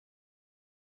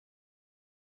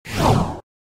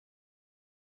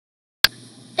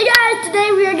Hey guys,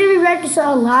 today we are going to be reacting to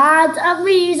a lot of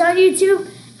videos on YouTube.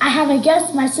 I have a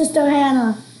guest, my sister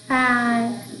Hannah.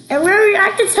 Hi. And we're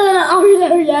reacting to an Are We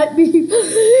There Yet meme.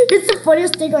 It's the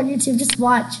funniest thing on YouTube. Just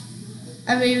watch.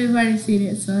 I mean, we've already seen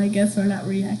it, so I guess we're not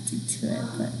reacting to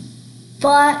it.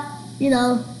 But you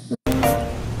know.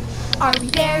 Are we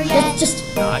there yet? It's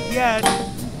just. Not yet.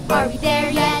 Are we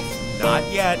there yet? Not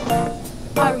yet.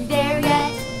 Are we there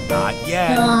yet? Not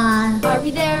yet. Are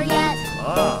we there yet?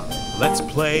 Let's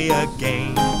play a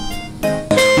game. Look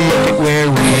at where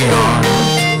we are.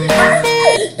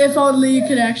 If only you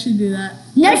could actually do that.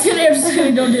 Next to me, I'm just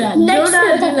kidding, don't do that. Next Do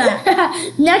not do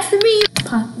that. Next to me.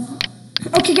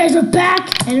 Okay, guys, we're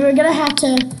back, and we're gonna have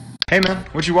to. Hey, man,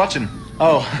 what you watching?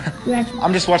 Oh,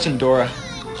 I'm just watching Dora.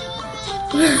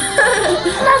 You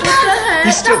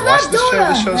still watch the show?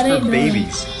 The show's for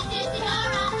babies.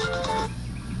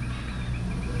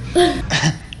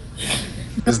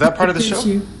 Is that part of the show?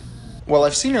 Well,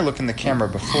 I've seen her look in the camera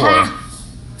before.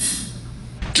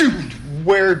 Dude,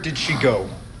 where did she go?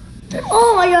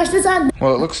 Oh my gosh, this on.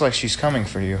 Well, it looks like she's coming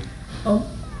for you. Oh.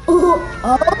 Oh.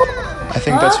 Oh. I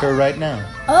think that's her right now.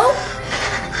 Oh.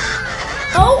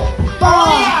 Oh.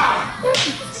 Oh.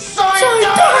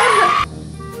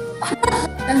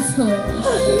 That's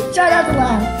hilarious. Try not to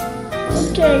laugh.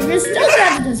 Okay, we're still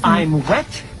having this. I'm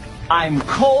wet. I'm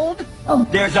cold. Oh.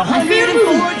 There's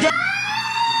 104.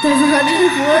 There's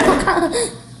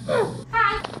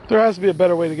 104. There has to be a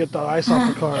better way to get the ice off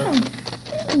the car.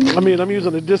 I mean, I'm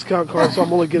using a discount card, so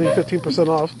I'm only getting 15%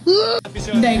 off.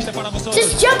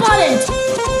 Just jump on it!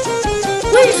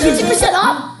 Wait, 50%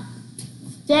 off?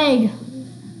 Dang.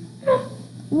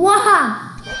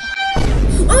 Wow!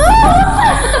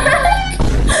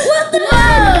 What the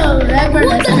heck?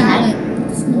 What the heck?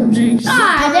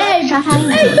 Ah, dang!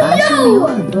 Hey, yo!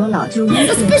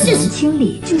 Suspicious!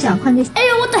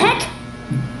 Ayo, what the heck?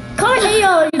 Comment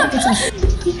Ayo!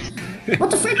 What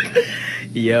the frick?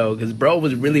 Yo, cause bro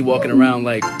was really walking around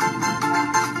like.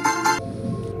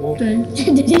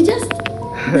 Did he just? I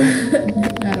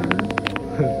don't know.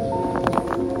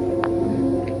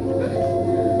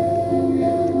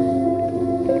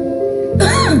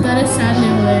 That is sadly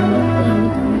relatable.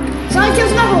 Sonic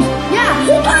kills Knuckles! Yeah!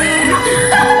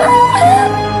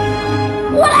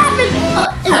 What happened?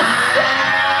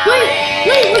 Wait,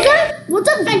 was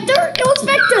that Vector? It was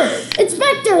Vector! It's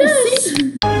Vector!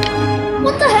 See?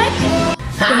 What the heck?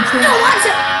 No, watch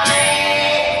it!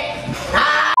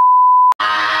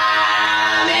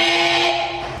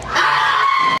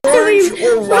 Orange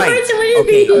or white?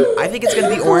 Okay, I think it's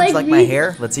gonna be orange like my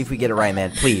hair. Let's see if we get it right,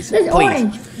 man. Please, It's please.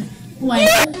 orange. White.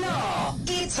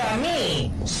 It's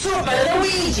me, Super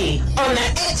Luigi, on the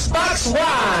Xbox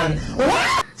One.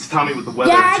 What? It's Tommy with the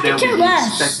weather. Yeah, I Today could care we'll be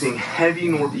less. expecting heavy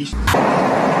northeast. I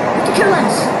could care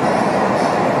less.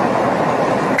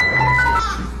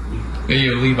 Hey,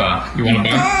 yo, Levi, you wanna buy?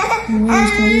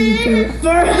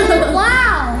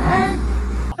 Wow!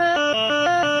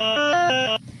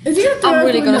 Is he I'm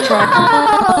really gonna try.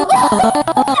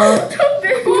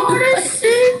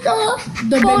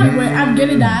 The baby, wait, I'm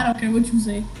getting that. I don't care what you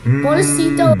say.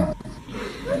 Pobrecito.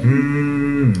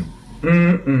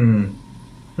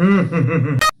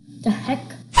 The heck?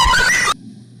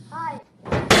 Hi.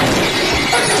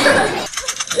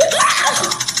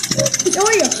 How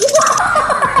are you?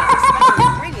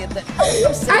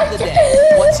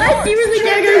 What's I seriously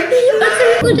can't go.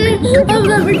 I'm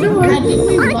never sure. I think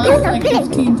we lost like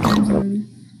 15 times already.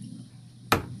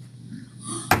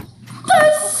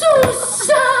 That's so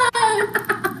sad.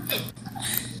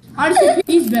 Honestly,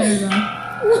 he's better though.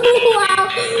 Wow.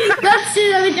 That's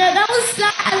it. That was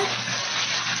sad.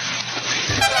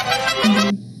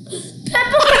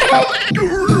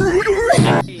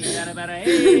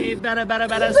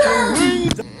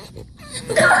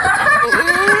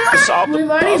 We've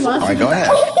already lost. Alright, go ahead.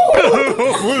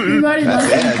 We've already lost.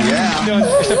 Yeah.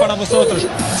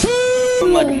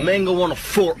 I'm like mango on a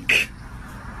fork.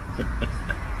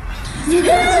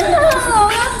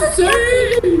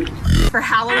 For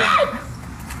Halloween.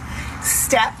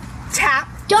 Step, tap,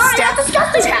 God, step, that's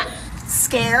disgusting. tap.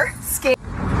 Scare, scare.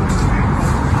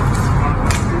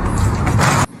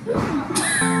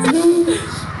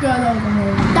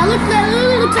 That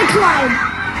literally looks like slime.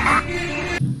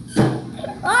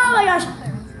 Oh my gosh.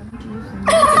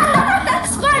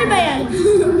 Spider-Man.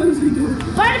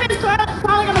 Spider-Man's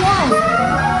crawling on the wall.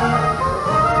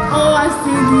 Oh, I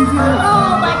see these. Oh,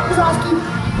 Mike Wazowski.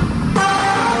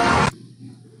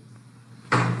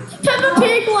 Peppa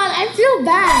Pig one. I feel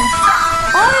bad.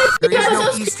 Oh, There is no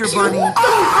Easter Bunny. What the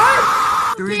heck?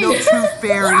 There is no tooth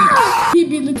fairy. He'd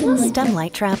be looking like Stem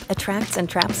light trap attracts and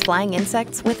traps flying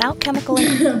insects without chemical.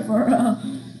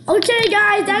 Okay,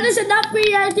 guys, that is enough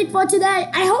reacting for today.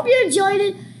 I hope you enjoyed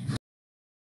it.